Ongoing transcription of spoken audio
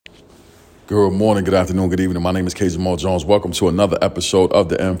Good morning, good afternoon, good evening. My name is K. Jamal Jones. Welcome to another episode of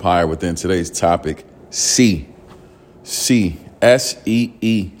The Empire Within. Today's topic, C.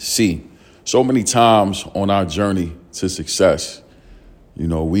 S-E-E-C. So many times on our journey to success,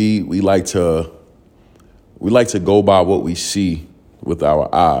 we like to go by what we see with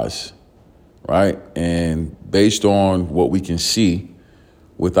our eyes, right? And based on what we can see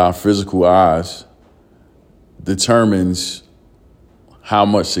with our physical eyes determines how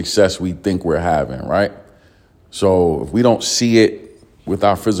much success we think we're having, right? So if we don't see it with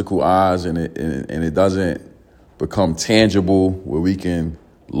our physical eyes and it doesn't become tangible where we can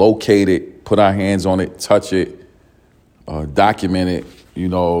locate it, put our hands on it, touch it, document it,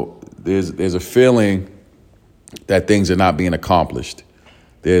 there's a feeling that things are not being accomplished.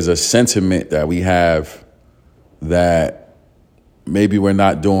 There's a sentiment that we have that maybe we're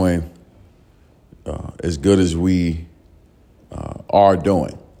not doing as good as we are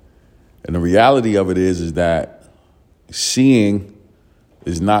doing. And the reality of it is that seeing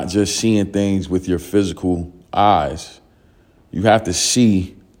is not just seeing things with your physical eyes. You have to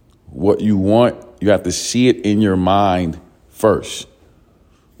see what you want. You have to see it in your mind first.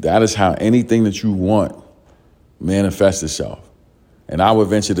 That is how anything that you want manifests itself. And I would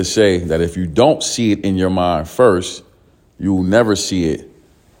venture to say that if you don't see it in your mind first, you will never see it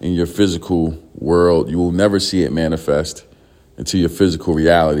in your physical world. You will never see it manifest into your physical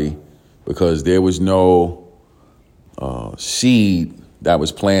reality because there was no seed that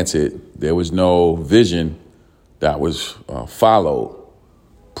was planted. There was no vision that was followed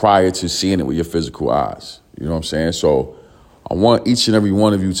prior to seeing it with your physical eyes. You know what I'm saying? So I want each and every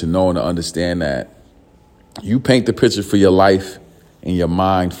one of you to know and to understand that you paint the picture for your life in your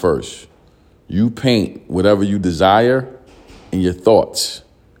mind first. You paint whatever you desire in your thoughts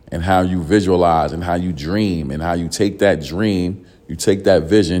and how you visualize and how you dream and how you take that dream, you take that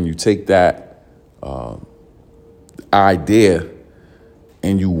vision, you take that idea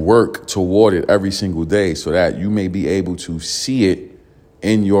and you work toward it every single day so that you may be able to see it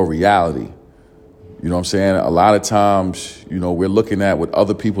in your reality. You know what I'm saying? A lot of times, we're looking at what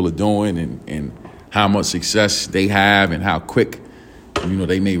other people are doing and how much success they have and how quick,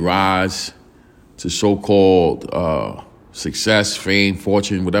 they may rise to so-called success, fame,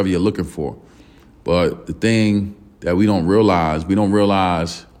 fortune, whatever you're looking for. But the thing that we don't realize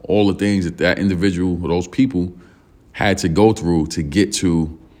all the things that individual or those people had to go through to get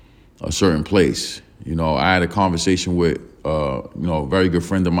to a certain place. I had a conversation with, a very good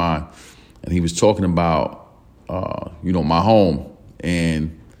friend of mine, and he was talking about, my home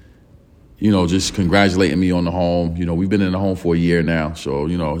and, just congratulating me on the home. We've been in the home for a year now. So,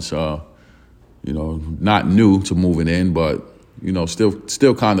 it's, not new to moving in, but,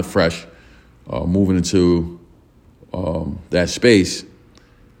 still kind of fresh, moving into that space.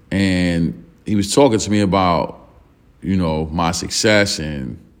 And he was talking to me about, my success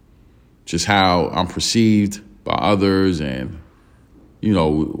and just how I'm perceived by others and,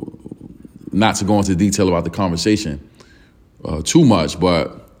 not to go into detail about the conversation too much,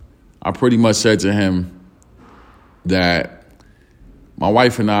 but I pretty much said to him that my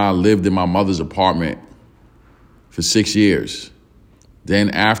wife and I lived in my mother's apartment for 6 years. Then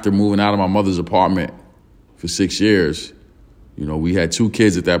after moving out of my mother's apartment for 6 years, we had 2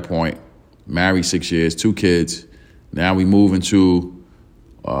 kids at that point, married 6 years, 2 kids. Now we move into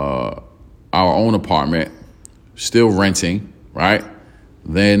our own apartment, still renting, right?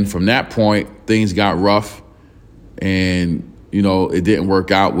 Then from that point, things got rough and, it didn't work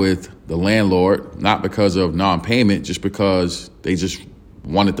out with the landlord, not because of non-payment, just because they just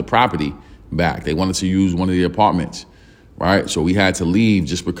wanted the property back. They wanted to use one of the apartments, right? So we had to leave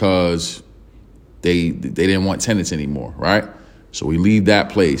just because they didn't want tenants anymore, right? So we leave that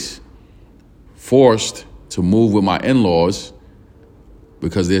place, forced to move with my in-laws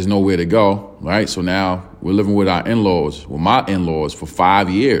because there's nowhere to go, right? So now we're living with my in-laws for 5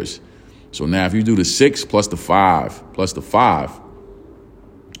 years. So now if you do the 6 plus the 5 plus the 5,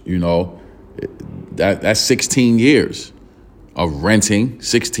 that's 16 years of renting,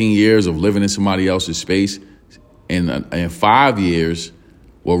 16 years of living in somebody else's space, and 5 years,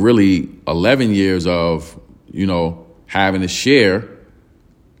 well, really 11 years of, having to share,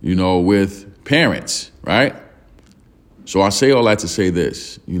 with parents, right? So I say all that to say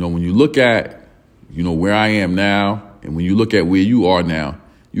this, when you look at, where I am now, and when you look at where you are now,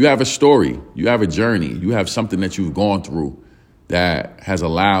 you have a story, you have a journey, you have something that you've gone through that has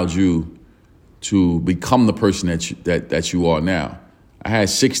allowed you to become the person that you are now. I had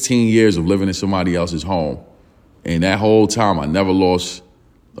 16 years of living in somebody else's home, and that whole time I never lost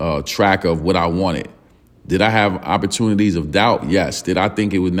track of what I wanted. Did I have opportunities of doubt? Yes. Did I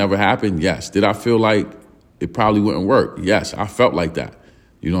think it would never happen? Yes. Did I feel like it probably wouldn't work? Yes, I felt like that.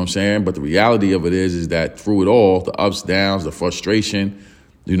 You know what I'm saying? But the reality of it is that through it all, the ups, downs, the frustration,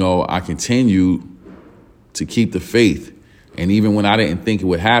 I continued to keep the faith. And even when I didn't think it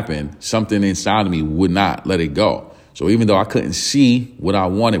would happen, something inside of me would not let it go. So even though I couldn't see what I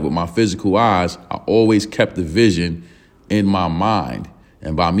wanted with my physical eyes, I always kept the vision in my mind.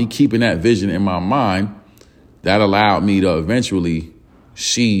 And by me keeping that vision in my mind, that allowed me to eventually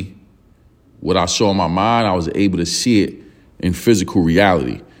see what I saw in my mind. I was able to see it in physical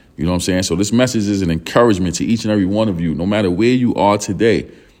reality. You know what I'm saying? So this message is an encouragement to each and every one of you, no matter where you are today.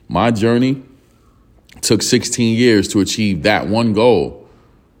 My journey took 16 years to achieve that one goal.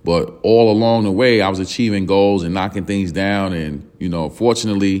 But all along the way, I was achieving goals and knocking things down. And,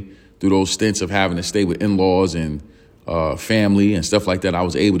 fortunately, through those stints of having to stay with in-laws and family and stuff like that, I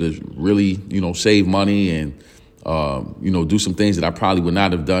was able to really, save money and, do some things that I probably would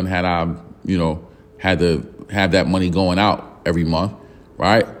not have done had I, had to have that money going out every month,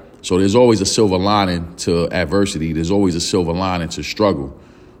 right? So there's always a silver lining to adversity. There's always a silver lining to struggle.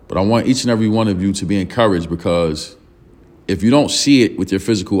 But I want each and every one of you to be encouraged, because if you don't see it with your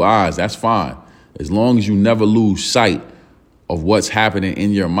physical eyes, that's fine. As long as you never lose sight of what's happening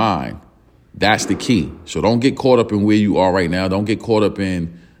in your mind, that's the key. So don't get caught up in where you are right now. Don't get caught up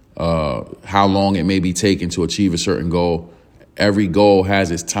in how long it may be taking to achieve a certain goal. Every goal has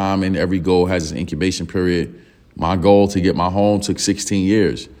its timing. Every goal has its incubation period. My goal to get my home took 16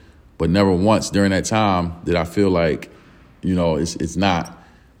 years, but never once during that time did I feel like, it's not,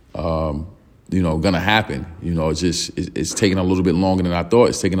 going to happen. It's taking a little bit longer than I thought.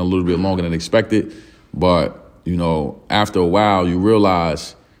 It's taking a little bit longer than expected. But, after a while, you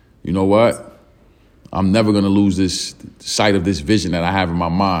realize, you know what? I'm never going to lose this sight of this vision that I have in my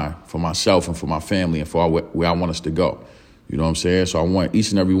mind for myself and for my family and for where I want us to go. You know what I'm saying? So I want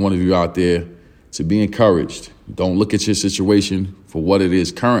each and every one of you out there to be encouraged. Don't look at your situation for what it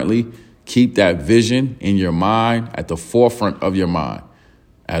is currently. Keep that vision in your mind, at the forefront of your mind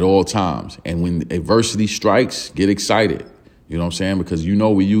at all times. And when adversity strikes, get excited. You know what I'm saying? Because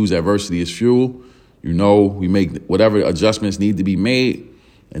we use adversity as fuel. We make whatever adjustments need to be made.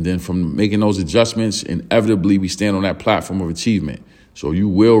 And then from making those adjustments, inevitably we stand on that platform of achievement. So you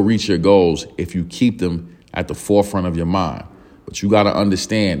will reach your goals if you keep them at the forefront of your mind. But you got to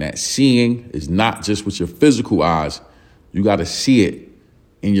understand that seeing is not just with your physical eyes. You got to see it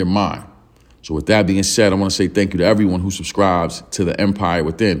in your mind. So with that being said, I want to say thank you to everyone who subscribes to the Empire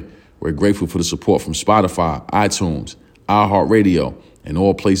Within. We're grateful for the support from Spotify, iTunes, iHeartRadio, and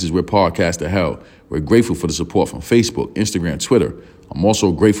all places where podcasts are held. We're grateful for the support from Facebook, Instagram, Twitter. I'm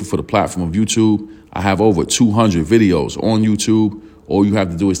also grateful for the platform of YouTube. I have over 200 videos on YouTube. All you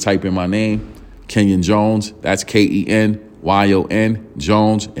have to do is type in my name, Kenyon Jones. That's Kenyon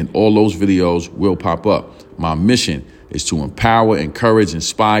Jones, and all those videos will pop up. My mission is to empower, encourage,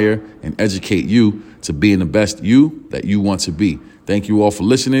 inspire, and educate you to being the best you that you want to be. Thank you all for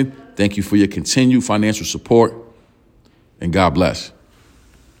listening. Thank you for your continued financial support, and God bless.